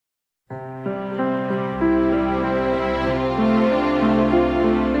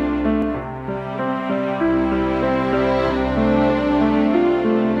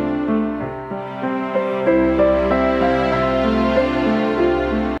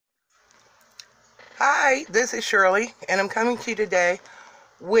Hi, this is Shirley, and I'm coming to you today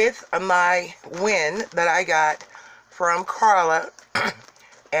with my win that I got from Karla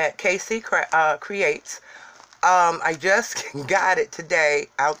at KC Creates. I just got it today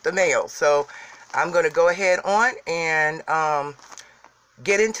out the mail, so I'm going to go ahead on and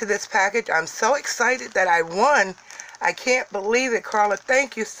get into this package. I'm so excited that I won. I can't believe it, Karla.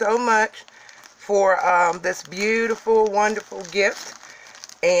 Thank you so much for this beautiful, wonderful gift.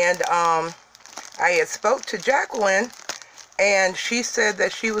 And I had spoke to Jacqueline, and she said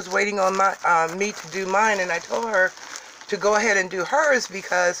that she was waiting on me to do mine, and I told her to go ahead and do hers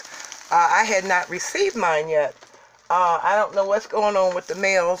because I had not received mine yet. I don't know what's going on with the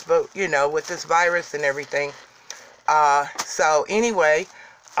mails, but you know, with this virus and everything. So anyway,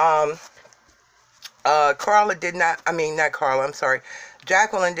 Karla did not, not Karla, I'm sorry.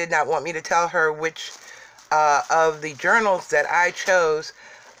 Jacqueline did not want me to tell her which of the journals that I chose.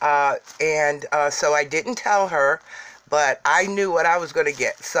 So I didn't tell her, but I knew what I was going to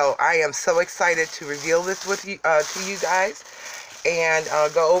get. So I am so excited to reveal this with you, to you guys, and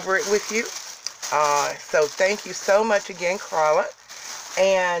go over it with you. So thank you so much again, Karla.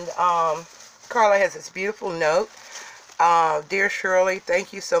 And Karla has this beautiful note. Dear Shirley,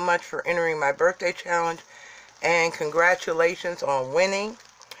 thank you so much for entering my birthday challenge, and congratulations on winning.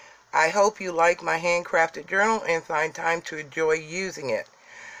 I hope you like my handcrafted journal and find time to enjoy using it.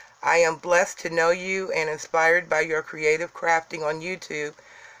 I am blessed to know you and inspired by your creative crafting on YouTube.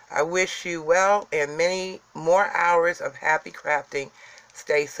 I wish you well and many more hours of happy crafting.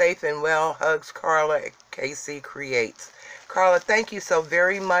 Stay safe and well. Hugs, Karla KC Creates. Karla, thank you so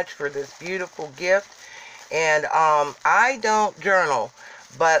very much for this beautiful gift. And I don't journal,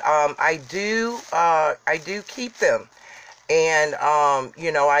 but I do keep them. And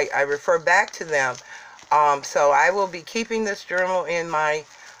you know, I refer back to them. So I will be keeping this journal in my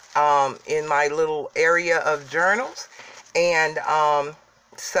little area of journals. And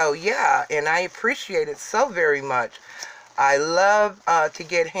so yeah, and I appreciate it so very much. I love to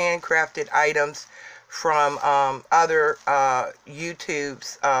get handcrafted items from other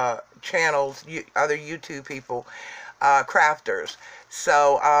YouTube's channels, other YouTube people, crafters.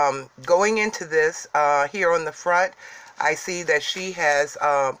 So going into this, here on the front, I see that she has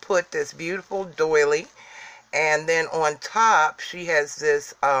put this beautiful doily. And then on top, she has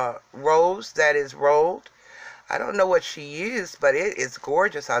this rose that is rolled. I don't know what she used, but it is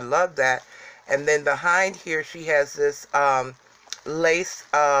gorgeous. I love that. And then behind here, she has this lace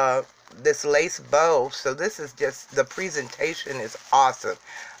bow. So this is just, the presentation is awesome.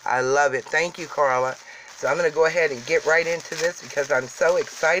 I love it. Thank you, Karla. So I'm going to go ahead and get right into this because I'm so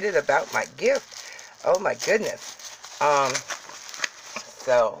excited about my gift. Oh my goodness.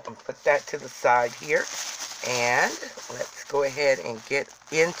 So I'll put that to the side here. And let's go ahead and get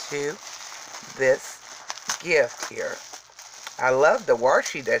into this gift here. I love the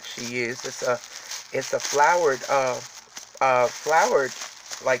washi that she used. It's a flowered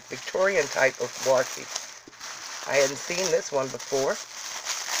like Victorian type of washi. I hadn't seen this one before.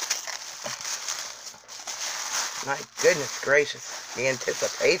 My goodness gracious, the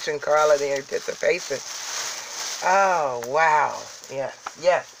anticipation, Karla, the anticipation. Oh wow, yes,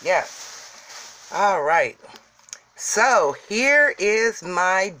 yes, yes. All right, so here is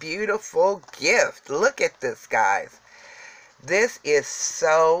my beautiful gift. Look at this, guys. This is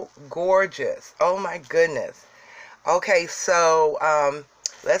so gorgeous. Oh my goodness. Okay, so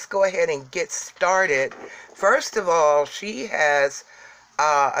let's go ahead and get started. First of all, she has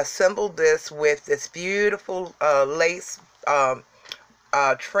assembled this with this beautiful lace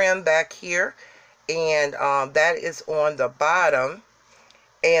trim back here, and that is on the bottom.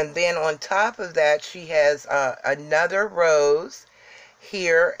 And then on top of that, she has another rose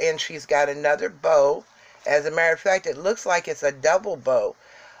here, and she's got another bow. As a matter of fact, it looks like it's a double bow,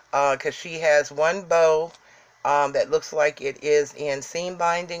 because she has one bow that looks like it is in seam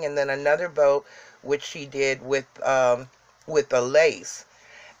binding, and then another bow which she did with the lace.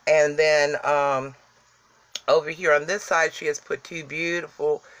 And then over here on this side, she has put two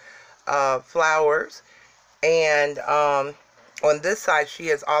beautiful flowers, and on this side, she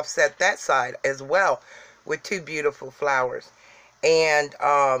has offset that side as well with two beautiful flowers. And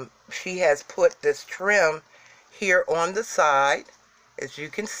she has put this trim here on the side, as you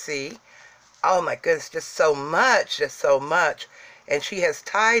can see. Oh my goodness, just so much, just so much. And she has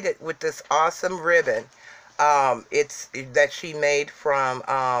tied it with this awesome ribbon. It's that she made from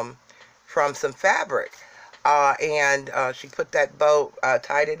some fabric. And she put that bow,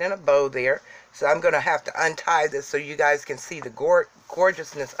 tied it in a bow there. So I'm going to have to untie this so you guys can see the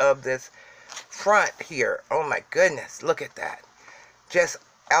gorgeousness of this front here. Oh my goodness, look at that. Just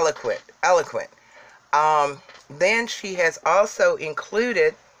eloquent, eloquent. Then she has also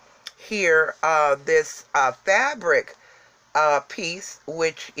included here this fabric piece,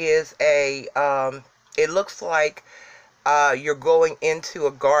 which is it looks like you're going into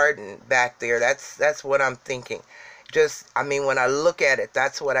a garden back there. That's what I'm thinking. I mean, when I look at it,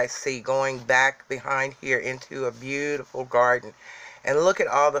 that's what I see, going back behind here into a beautiful garden. And look at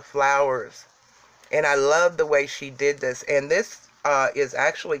all the flowers. And I love the way she did this. And this is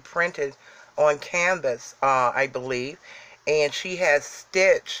actually printed on canvas, I believe. And she has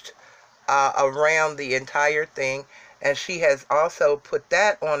stitched around the entire thing. And she has also put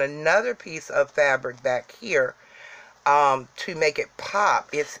that on another piece of fabric back here to make it pop.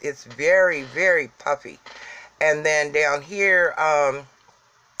 It's very, very puffy. And then down here,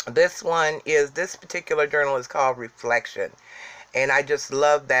 this particular journal is called Reflection. And I just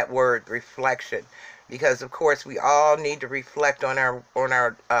love that word, reflection, because of course we all need to reflect on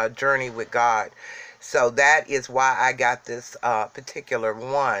our journey with God. So that is why I got this particular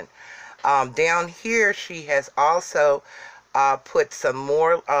one. Down here, she has also put some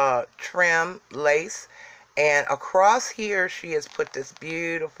more trim lace, and across here she has put these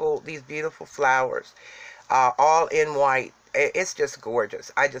beautiful flowers, all in white. It's just gorgeous.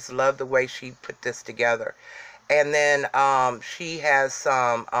 I just love the way she put this together. And then she has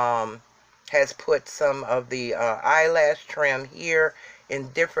put some of the eyelash trim here in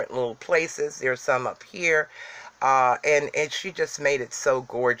different little places. There's some up here, and she just made it so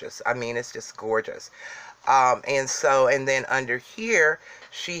gorgeous. I mean, it's just gorgeous. And then under here,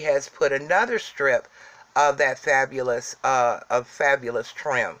 she has put another strip of that fabulous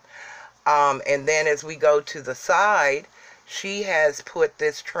trim. And then as we go to the side, she has put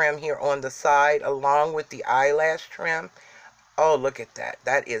this trim here on the side along with the eyelash trim. Oh, look at that.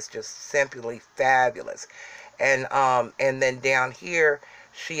 That is just simply fabulous. And then down here,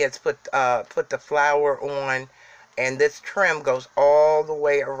 she has put the flower on, and this trim goes all the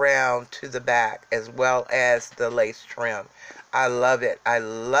way around to the back, as well as the lace trim. I love it. I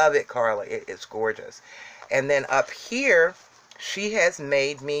love it, Karla. It is gorgeous. And then up here, she has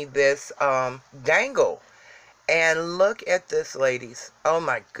made me this dangle. And look at this, ladies. Oh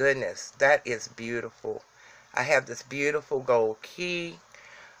my goodness, that is beautiful. I have this beautiful gold key.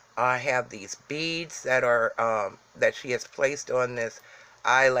 I have these beads that are that she has placed on this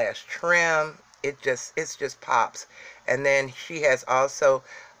eyelash trim. It just pops. And then she has also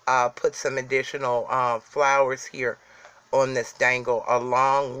put some additional flowers here on this dangle,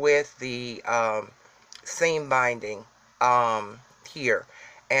 along with the seam binding here.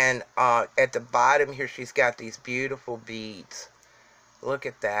 And at the bottom here, she's got these beautiful beads. Look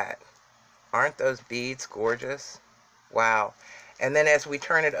at that. Aren't those beads gorgeous? Wow. And then as we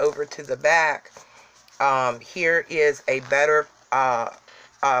turn it over to the back, here is a better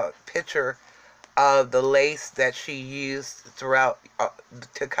picture of the lace that she used throughout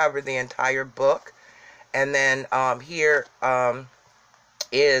to cover the entire book. And then here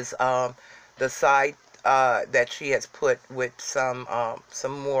is the side that she has put with some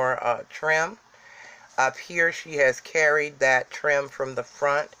more trim. Up here, she has carried that trim from the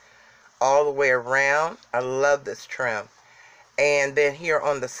front all the way around. I love this trim. And then here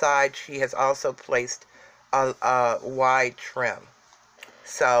on the side, she has also placed a wide trim.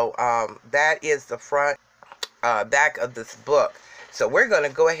 So that is the front back of this book. So we're going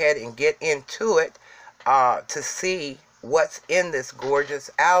to go ahead and get into it to see what's in this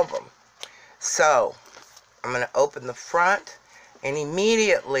gorgeous album. So I'm going to open the front, and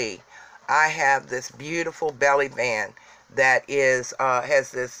immediately I have this beautiful belly band that is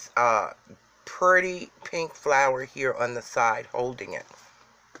has this pretty pink flower here on the side holding it.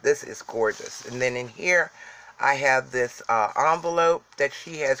 This is gorgeous. And then in here I have this envelope that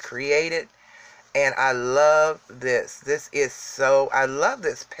she has created, and I love this. I love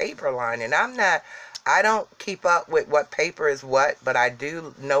this paper line, and I don't keep up with what paper is what, but I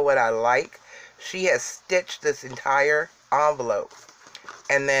do know what I like. She has stitched this entire envelope.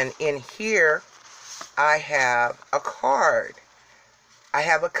 And then in here, I have a card. I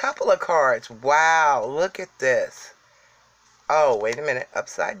have a couple of cards. Wow, look at this. Oh, wait a minute.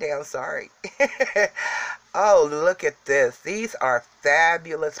 Upside down, sorry. Oh, look at this. These are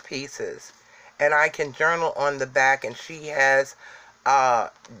fabulous pieces. And I can journal on the back, and she has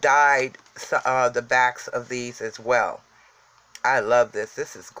dyed the backs of these as well. I love this.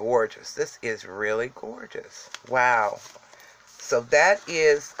 This is gorgeous. This is really gorgeous. Wow. So that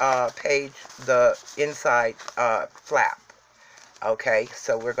is the inside flap. Okay,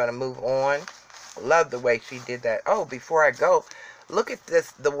 so we're going to move on. Love the way she did that. Oh, before I go, look at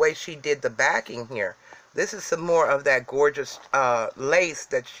this, the way she did the backing here. This is some more of that gorgeous lace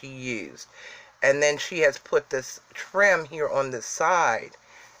that she used. And then she has put this trim here on the side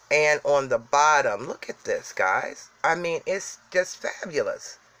and on the bottom. Look at this, guys. I mean, it's just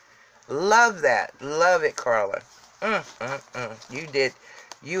fabulous. Love that. Love it, Karla.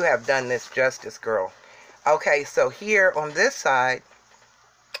 You have done this justice, girl. Okay, so here on this side,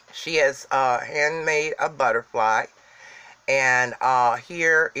 she has handmade a butterfly. And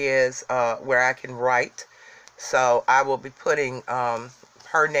here is where I can write. So I will be putting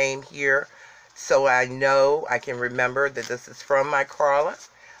her name here so I know, I can remember that this is from my Karla.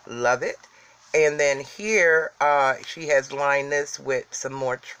 Love it. And then here she has lined this with some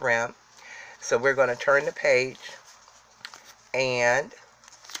more trim. So we're going to turn the page. And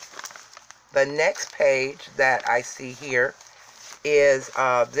the next page that I see here is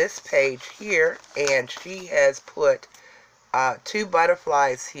this page here. And she has put 2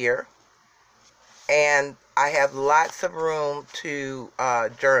 butterflies here, and I have lots of room to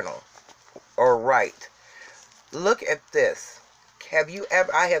journal or write. Look at this. Have you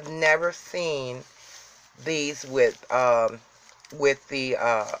ever? I have never seen these with the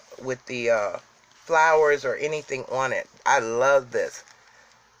flowers or anything on it. I love this.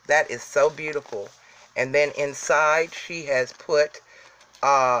 That is so beautiful. And then inside she has put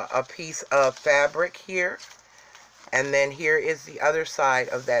a piece of fabric here. And then here is the other side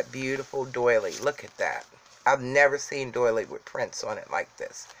of that beautiful doily. Look at that. I've never seen doily with prints on it like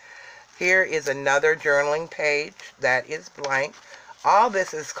this. Here is another journaling page that is blank. All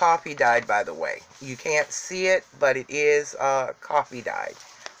this is coffee dyed, by the way. You can't see it, but it is coffee dyed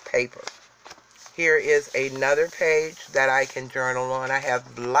paper. Here is another page that I can journal on. I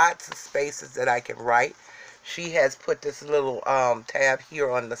have lots of spaces that I can write. She has put this little tab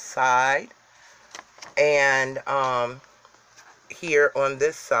here on the side. And here on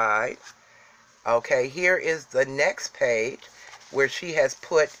this side. Okay, here is the next page where she has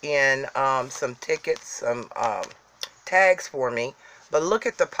put in some tickets, some tags for me. But look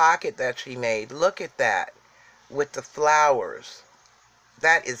at the pocket that she made. Look at that with the flowers.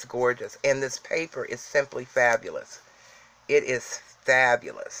 That is gorgeous. And this paper is simply fabulous. It is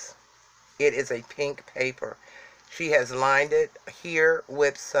fabulous. It is a pink paper. She has lined it here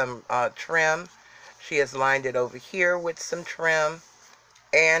with some trim. She has lined it over here with some trim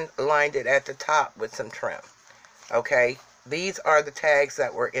and lined it at the top with some trim. Okay, these are the tags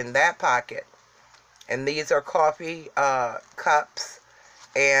that were in that pocket. And these are coffee cups.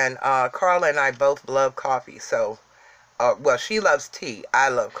 And Karla and I both love coffee. So, well, she loves tea. I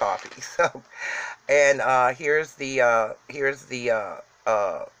love coffee. So, and here's the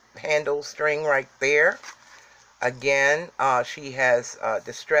handle string right there. Again, she has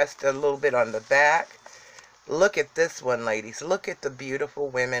distressed a little bit on the back. Look at this one, ladies. Look at the beautiful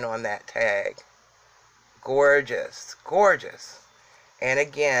women on that tag. Gorgeous, gorgeous. And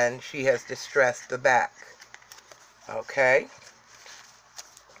again, she has distressed the back. Okay.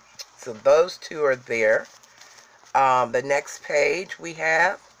 So those 2 are there. The next page we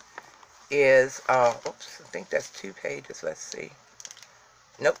have is, oops, I think that's 2 pages. Let's see.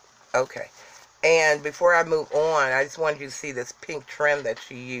 Nope. Okay. And before I move on, I just wanted you to see this pink trim that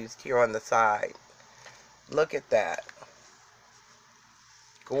she used here on the side. Look at that.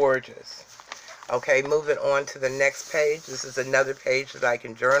 Gorgeous. Okay, moving on to the next page. This is another page that I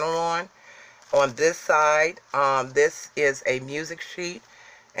can journal on. On this side, this is a music sheet,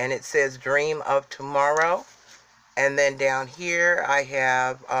 and it says Dream of Tomorrow. And then down here, I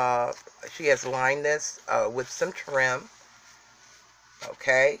have, she has lined this with some trim.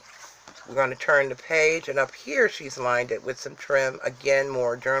 Okay. We're going to turn the page, and up here she's lined it with some trim. Again,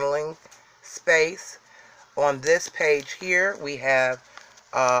 more journaling space. On this page here, we have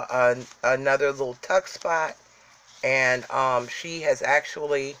another little tuck spot, and she has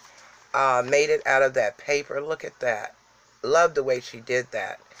actually made it out of that paper. Look at that. Love the way she did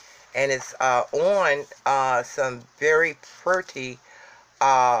that. And it's on some very pretty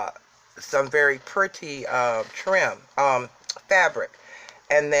trim, fabric.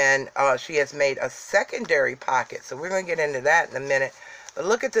 And then she has made a secondary pocket. So we're going to get into that in a minute. But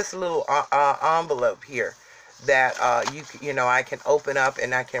look at this little envelope here that you know, I can open up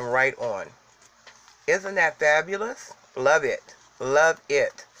and I can write on. Isn't that fabulous? Love it. Love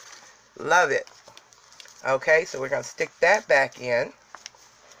it. Love it. Okay, so we're going to stick that back in.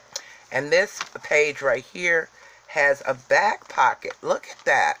 And this page right here has a back pocket. Look at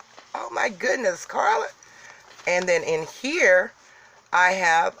that. Oh my goodness, Karla. And then in here, I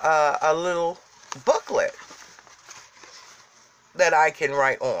have a little booklet that I can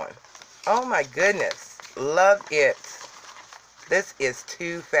write on. Oh my goodness. Love it. This is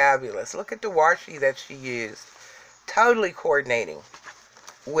too fabulous. Look at the washi that she used. Totally coordinating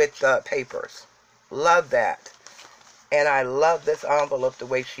with the papers. Love that. And I love this envelope the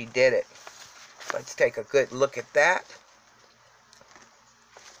way she did it. Let's take a good look at that.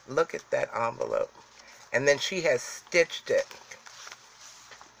 Look at that envelope. And then she has stitched it.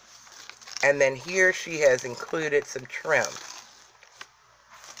 And then here she has included some trim.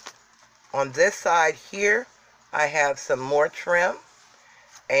 On this side here, I have some more trim.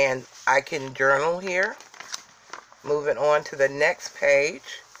 And I can journal here. Moving on to the next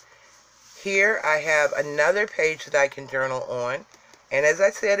page. Here I have another page that I can journal on. And as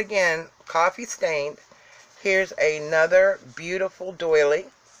I said again, coffee stained. Here's another beautiful doily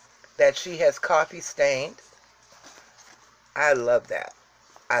that she has coffee stained. I love that.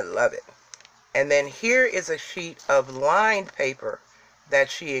 I love it. And then here is a sheet of lined paper that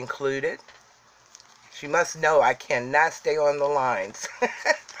she included. She must know I cannot stay on the lines.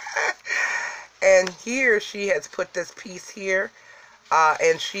 And here she has put this piece here,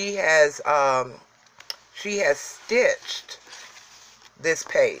 and she has stitched this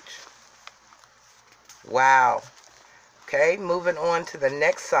page. Wow. Okay, moving on to the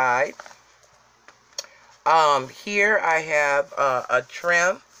next side. Here I have a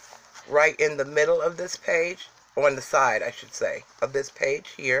trim right in the middle of this page, on the side, I should say, of this page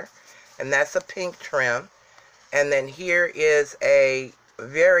here, and that's a pink trim. And then here is a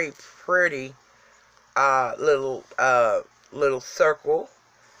very pretty little circle,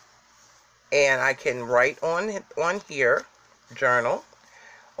 and I can write on here, journal.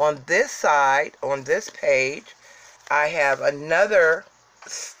 On this side, on this page, I have another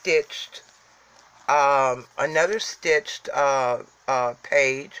stitched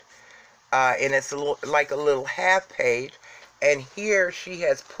page, and it's like a little half page. And here she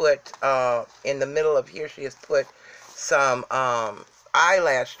has put, in the middle of here, she has put some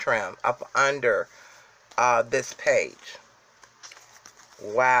eyelash trim up under this page.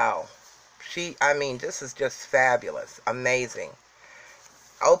 Wow. I mean, this is just fabulous. Amazing.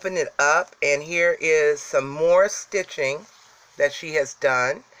 Open it up, and here is some more stitching that she has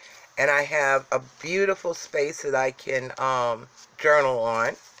done. And I have a beautiful space that I can journal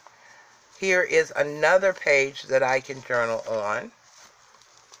on. Here is another page that I can journal on.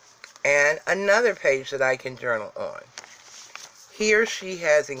 And another page that I can journal on. Here she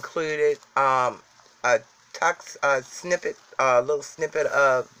has included a little snippet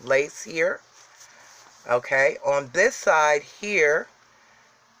of lace here. Okay, on this side here,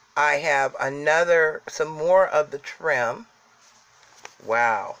 I have some more of the trim.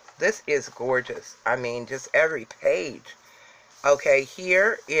 Wow, this is gorgeous. I mean, just every page. Okay,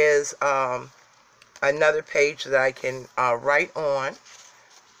 here is another page that I can write on.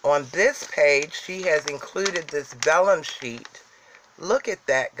 On this page, she has included this vellum sheet. Look at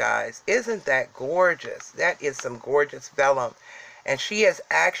that, guys. Isn't that gorgeous? That is some gorgeous vellum. And she has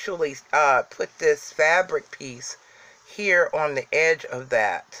actually put this fabric piece here on the edge of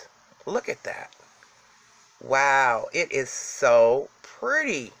that. Look at that. Wow, it is so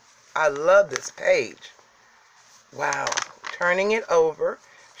pretty. I love this page. Wow. Turning it over,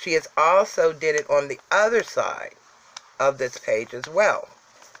 she has also did it on the other side of this page as well.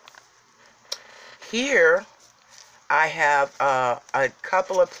 Here I have a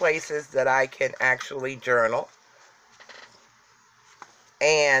couple of places that I can actually journal,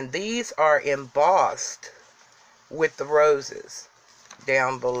 and these are embossed with the roses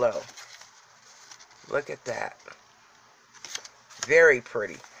down below. Look at that. Very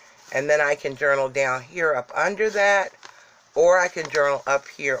pretty. And then I can journal down here up under that, or I can journal up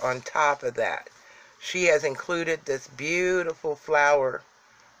here on top of that. She has included this beautiful flower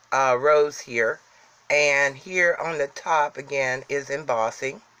rose here. And here on the top again is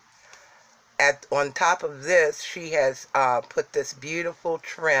embossing. On top of this, she has put this beautiful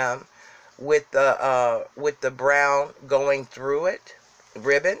trim with the brown going through it,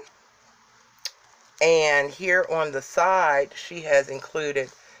 ribbon. And here on the side, she has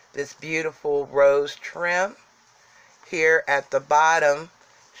included this beautiful rose trim. Here at the bottom,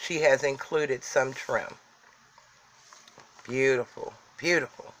 she has included some trim. Beautiful,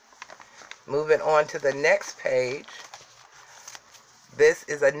 beautiful. Moving on to the next page. This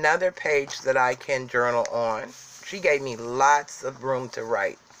is another page that I can journal on. She gave me lots of room to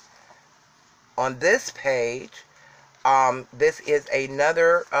write. On this page, this is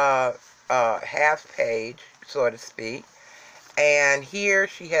another half page, so to speak. And here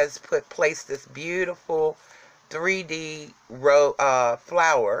she has placed this beautiful 3D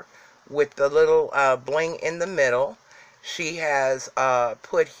flower with the little bling in the middle. She has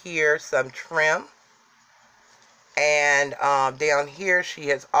put here some trim. And down here she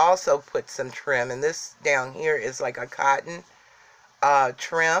has also put some trim. And this down here is like a cotton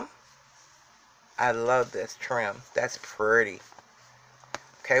trim. I love this trim. That's pretty.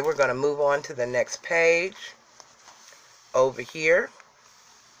 Okay, we're going to move on to the next page. Over here,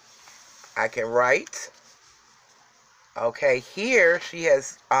 I can write. Okay, here she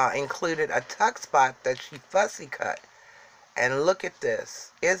has included a tuck spot that she fussy cut. And look at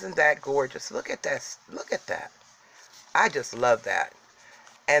this. Isn't that gorgeous? Look at that. Look at that. I just love that.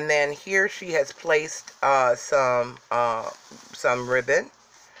 And then here she has placed some ribbon.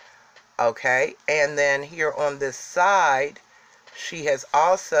 Okay, and then here on this side, she has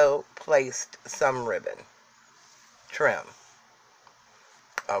also placed some ribbon trim.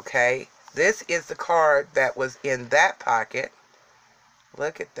 Okay, this is the card that was in that pocket.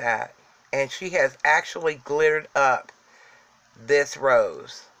 Look at that. And she has actually glittered up this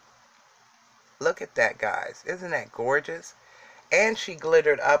rose. Look at that, guys. Isn't that gorgeous? And she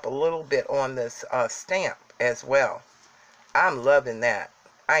glittered up a little bit on this stamp as well. I'm loving that.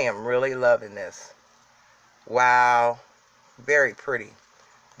 I am really loving this. Wow. Very pretty.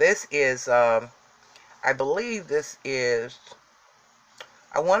 This is, I believe this is,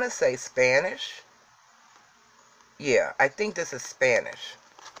 I want to say Spanish. Yeah, I think this is Spanish.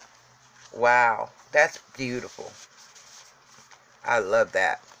 Wow. That's beautiful. I love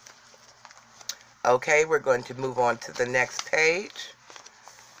that. Okay, we're going to move on to the next page.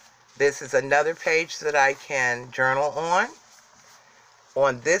 This is another page that I can journal on.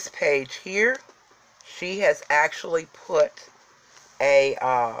 On this page here, she has actually put a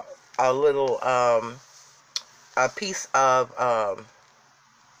little a piece of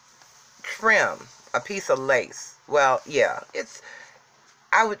trim, a piece of lace. Well, yeah, it's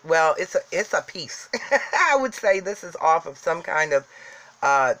a piece. I would say this is off of some kind of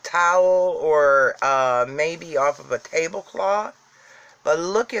towel or maybe off of a tablecloth. But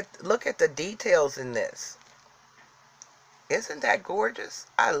look at the details in this. Isn't that gorgeous?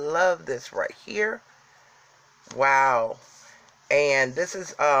 I love this right here. Wow. And this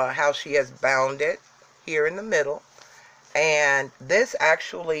is how she has bound it here in the middle. And this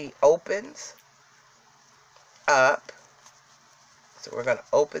actually opens up. So we're going to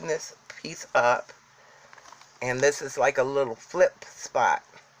open this piece up. And this is like a little flip spot.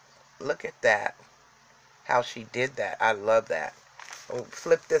 Look at that. How she did that. I love that. We'll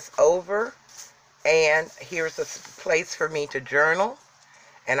flip this over. And here's a place for me to journal.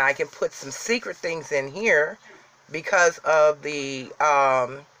 And I can put some secret things in here because of the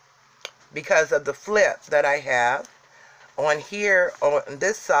flip that I have. On here, on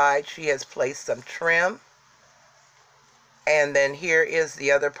this side, she has placed some trim. And then here is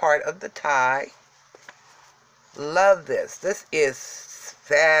the other part of the tie. Love this. This is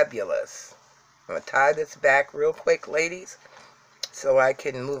fabulous. I'm going to tie this back real quick, ladies, so I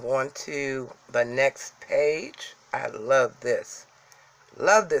can move on to the next page. I love this.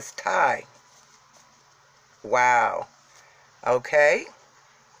 Love this tie. Wow. Okay.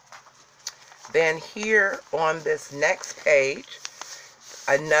 Then here on this next page,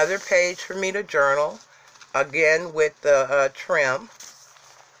 another page for me to journal. Again with the trim.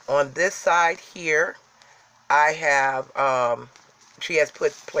 On this side here, I have, she has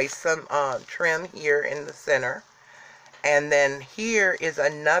placed some trim here in the center. And then here is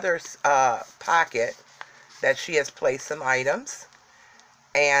another pocket that she has placed some items.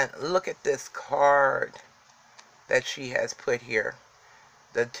 And look at this card that she has put here.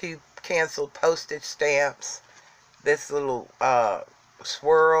 The 2 canceled postage stamps. This little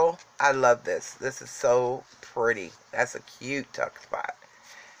swirl. I love this. This is so pretty. That's a cute tuck spot.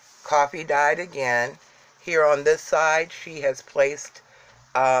 Coffee dyed again. Here on this side, she has placed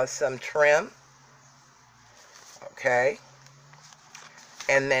some trim. Okay.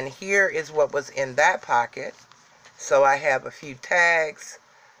 And then here is what was in that pocket. So I have a few tags.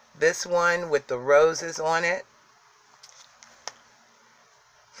 This one with the roses on it.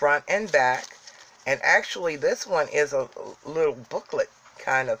 Front and back. And actually this one is a little booklet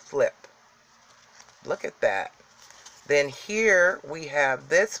kind of flip. Look at that. Then here we have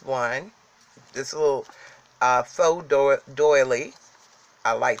this one. This little faux doily.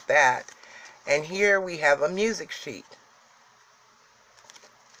 I like that. And here we have a music sheet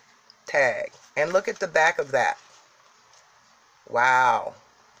tag. And look at the back of that. Wow.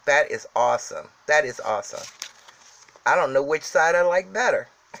 That is awesome. That is awesome. I don't know which side I like better.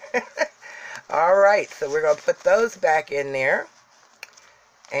 Alright, so we're going to put those back in there.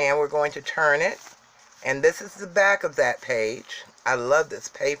 And we're going to turn it. And this is the back of that page. I love this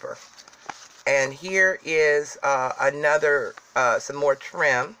paper. And here is another, some more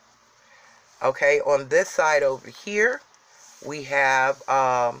trim. Okay, on this side over here, we have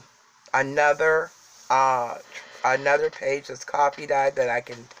another page that's coffee dyed that I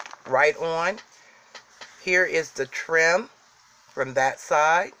can write on. Here is the trim from that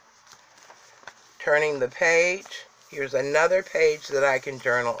side. Turning the page, here's another page that I can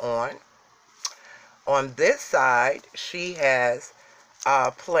journal on. On this side, she has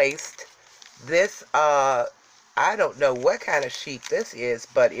placed this, I don't know what kind of sheet this is,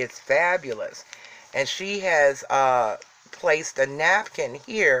 but it's fabulous. And she has placed a napkin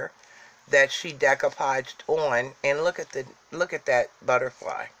here that she decoupaged on, and look at that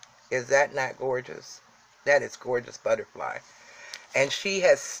butterfly. Is that not gorgeous? That is gorgeous butterfly. And she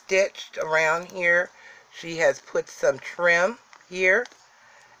has stitched around here. She has put some trim here,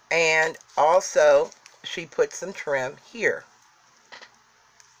 and also she put some trim here.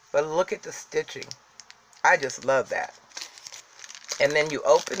 But look at the stitching. I just love that. And then you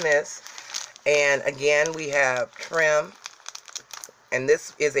open this, and again we have trim, and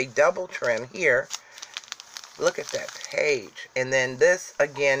this is a double trim here. Look at that page. And then this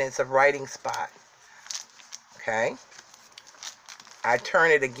again is a writing spot. Okay, I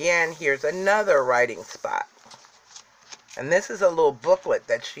turn it again, here's another writing spot. And this is a little booklet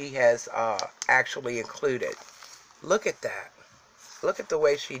that she has actually included. Look at that. Look at the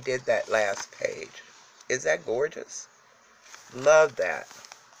way she did that last page. Is that gorgeous? Love that.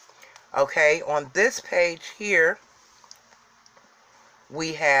 Okay, on this page here,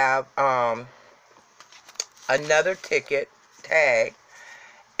 we have another ticket tag,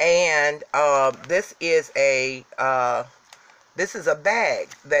 and this is a bag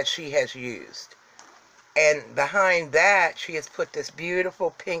that she has used. And behind that, she has put this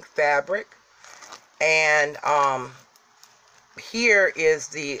beautiful pink fabric, and here is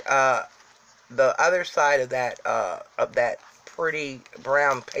the other side of that pretty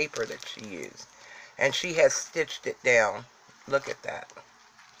brown paper that she used, and she has stitched it down. Look at that.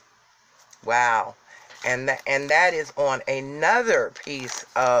 Wow. And that is on another piece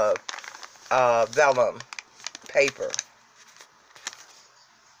of vellum paper.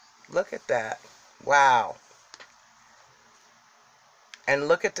 Look at that. Wow. And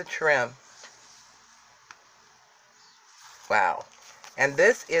look at the trim. Wow. And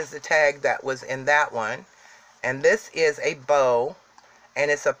this is the tag that was in that one. And this is a bow, and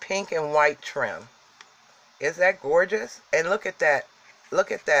it's a pink and white trim. Is that gorgeous? And look at that.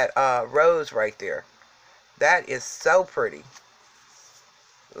 Look at that rose right there. That is so pretty.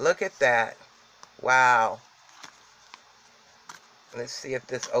 Look at that. Wow. Let's see if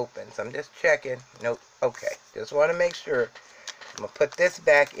this opens. I'm just checking. Nope. Okay. Just want to make sure. I'm going to put this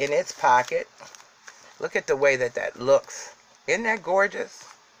back in its pocket. Look at the way that that looks. Isn't that gorgeous?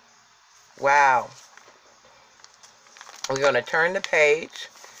 Wow. We're going to turn the page.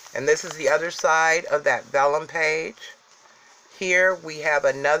 And this is the other side of that vellum page. Here we have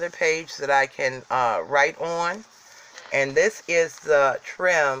another page that I can write on. And this is the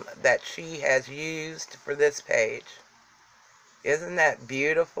trim that she has used for this page. Isn't that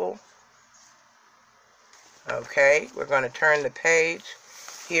beautiful? Okay, we're going to turn the page.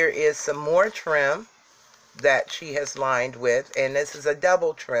 Here is some more trim that she has lined with. And this is a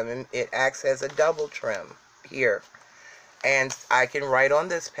double trim. And it acts as a double trim here. And I can write on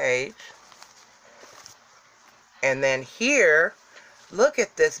this page. And then here, look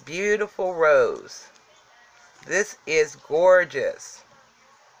at this beautiful rose. This is gorgeous.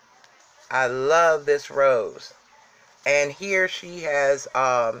 I love this rose. And here she has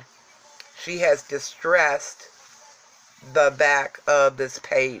distressed the back of this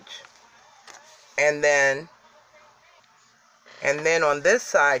page. And then on this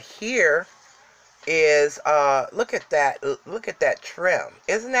side here is look at that trim.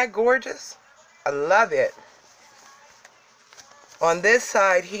 Isn't that gorgeous? I love it. On this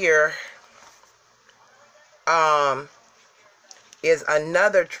side here is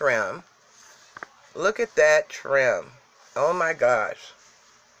another trim. Look at that trim. Oh my gosh.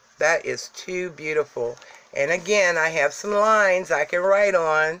 That is too beautiful. And again, I have some lines I can write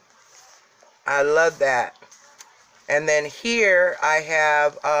on. I love that. And then here I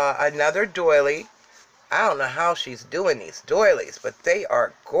have another doily. I don't know how she's doing these doilies, but they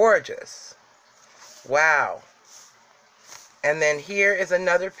are gorgeous. Wow. And then here is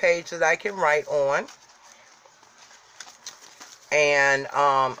another page that I can write on. And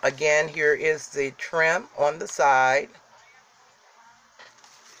again, here is the trim on the side.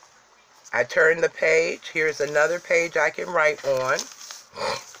 I turn the page. Here's another page I can write on.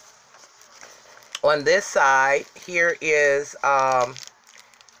 On this side, here is a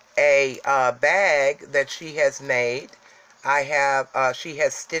bag that she has made. She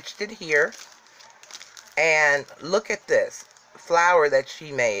has stitched it here. And look at this flower that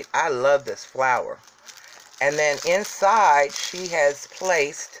she made. I love this flower. And then inside, she has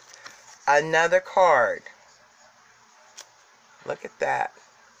placed another card. Look at that.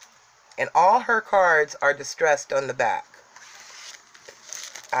 And all her cards are distressed on the back.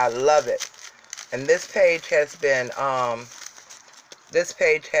 I love it. And this page has been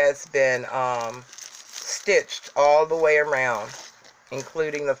stitched all the way around,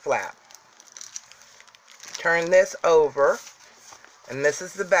 including the flap. Turn this over, and this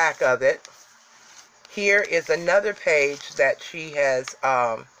is the back of it. Here is another page that she has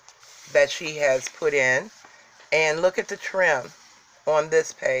put in, and look at the trim on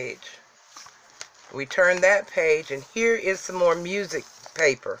this page. We turn that page, and here is some more music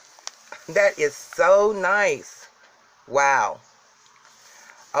paper. That is so nice. Wow.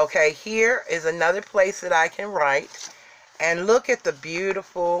 Okay, here is another place that I can write, and look at the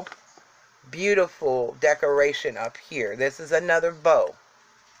beautiful, beautiful decoration up here. This is another bow.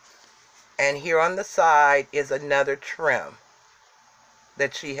 And here on the side is another trim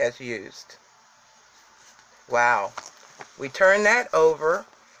that she has used. Wow. We turn that over,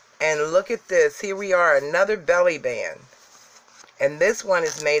 and look at this. Here we are, another belly band. And this one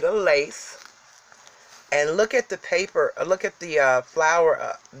is made of lace. And look at the paper, look at the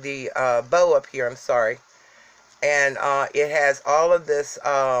flower, the bow up here, I'm sorry. And it has all of this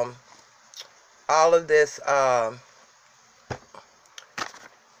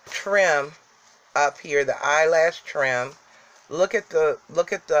trim up here, the eyelash trim. Look at the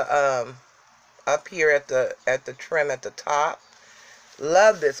up here at the trim at the top.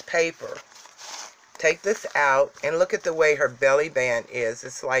 Love this paper. Take this out and look at the way her belly band is.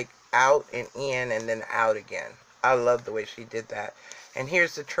 It's like out and in and then out again. I love the way she did that. And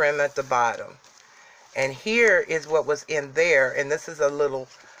here's the trim at the bottom. And here is what was in there, and this is a little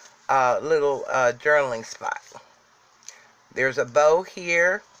journaling spot. There's a bow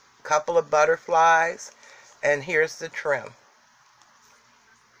here, a couple of butterflies, and here's the trim.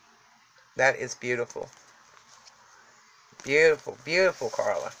 That is beautiful. Beautiful, beautiful,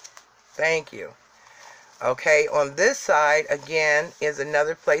 Karla. Thank you. Okay, on this side, again, is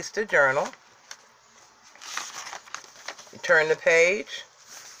another place to journal. You turn the page.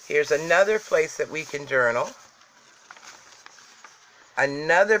 Here's another place that we can journal.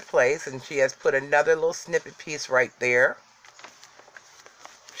 Another place, and she has put another little snippet piece right there.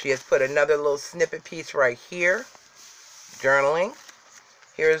 She has put another little snippet piece right here. Journaling.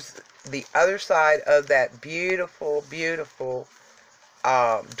 Here's the other side of that beautiful, beautiful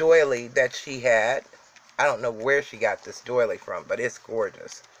doily that she had. I don't know where she got this doily from, but it's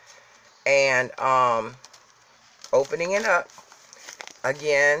gorgeous. And opening it up,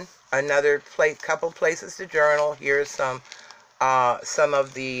 again, another couple places to journal. Here's some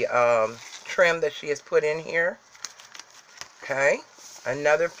of the trim that she has put in here. Okay,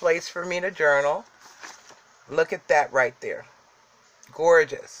 another place for me to journal. Look at that right there.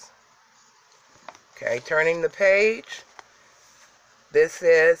 Gorgeous. Okay, turning the page. This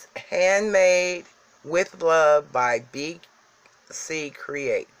is Handmade with Love by KC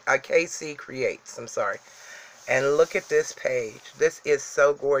Creates. I'm sorry. And look at this page. This is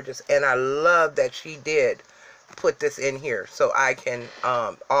so gorgeous. And I love that she did put this in here so I can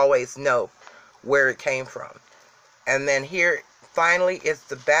always know where it came from. And then here, finally, is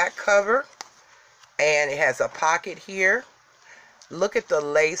the back cover. And it has a pocket here. Look at the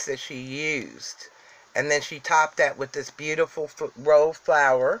lace that she used. And then she topped that with this beautiful rose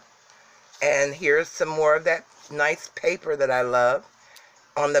flower. And here's some more of that nice paper that I love.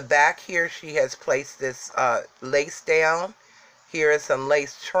 On the back here, she has placed this lace down. Here is some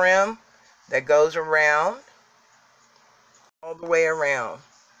lace trim that goes around, all the way around.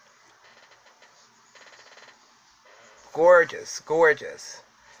 Gorgeous, gorgeous.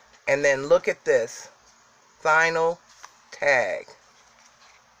 And then look at this final tag.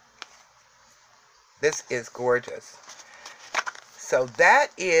 This is gorgeous. So that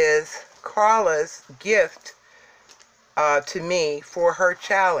is Karla's gift to me for her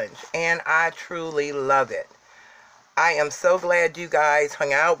challenge, and I truly love it. I am so glad you guys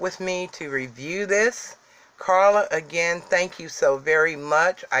hung out with me to review this. Karla, again, thank you so very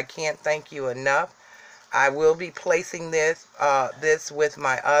much. I can't thank you enough. I will be placing this with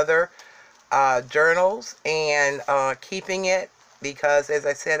my other journals and keeping it because, as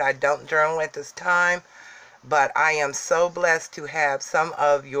I said, I don't journal at this time, but I am so blessed to have some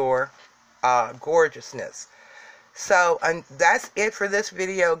of your gorgeousness. So that's it for this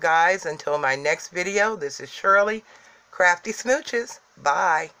video, guys. Until my next video, this is Shirley, Crafty Smooches.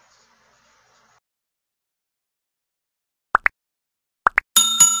 Bye.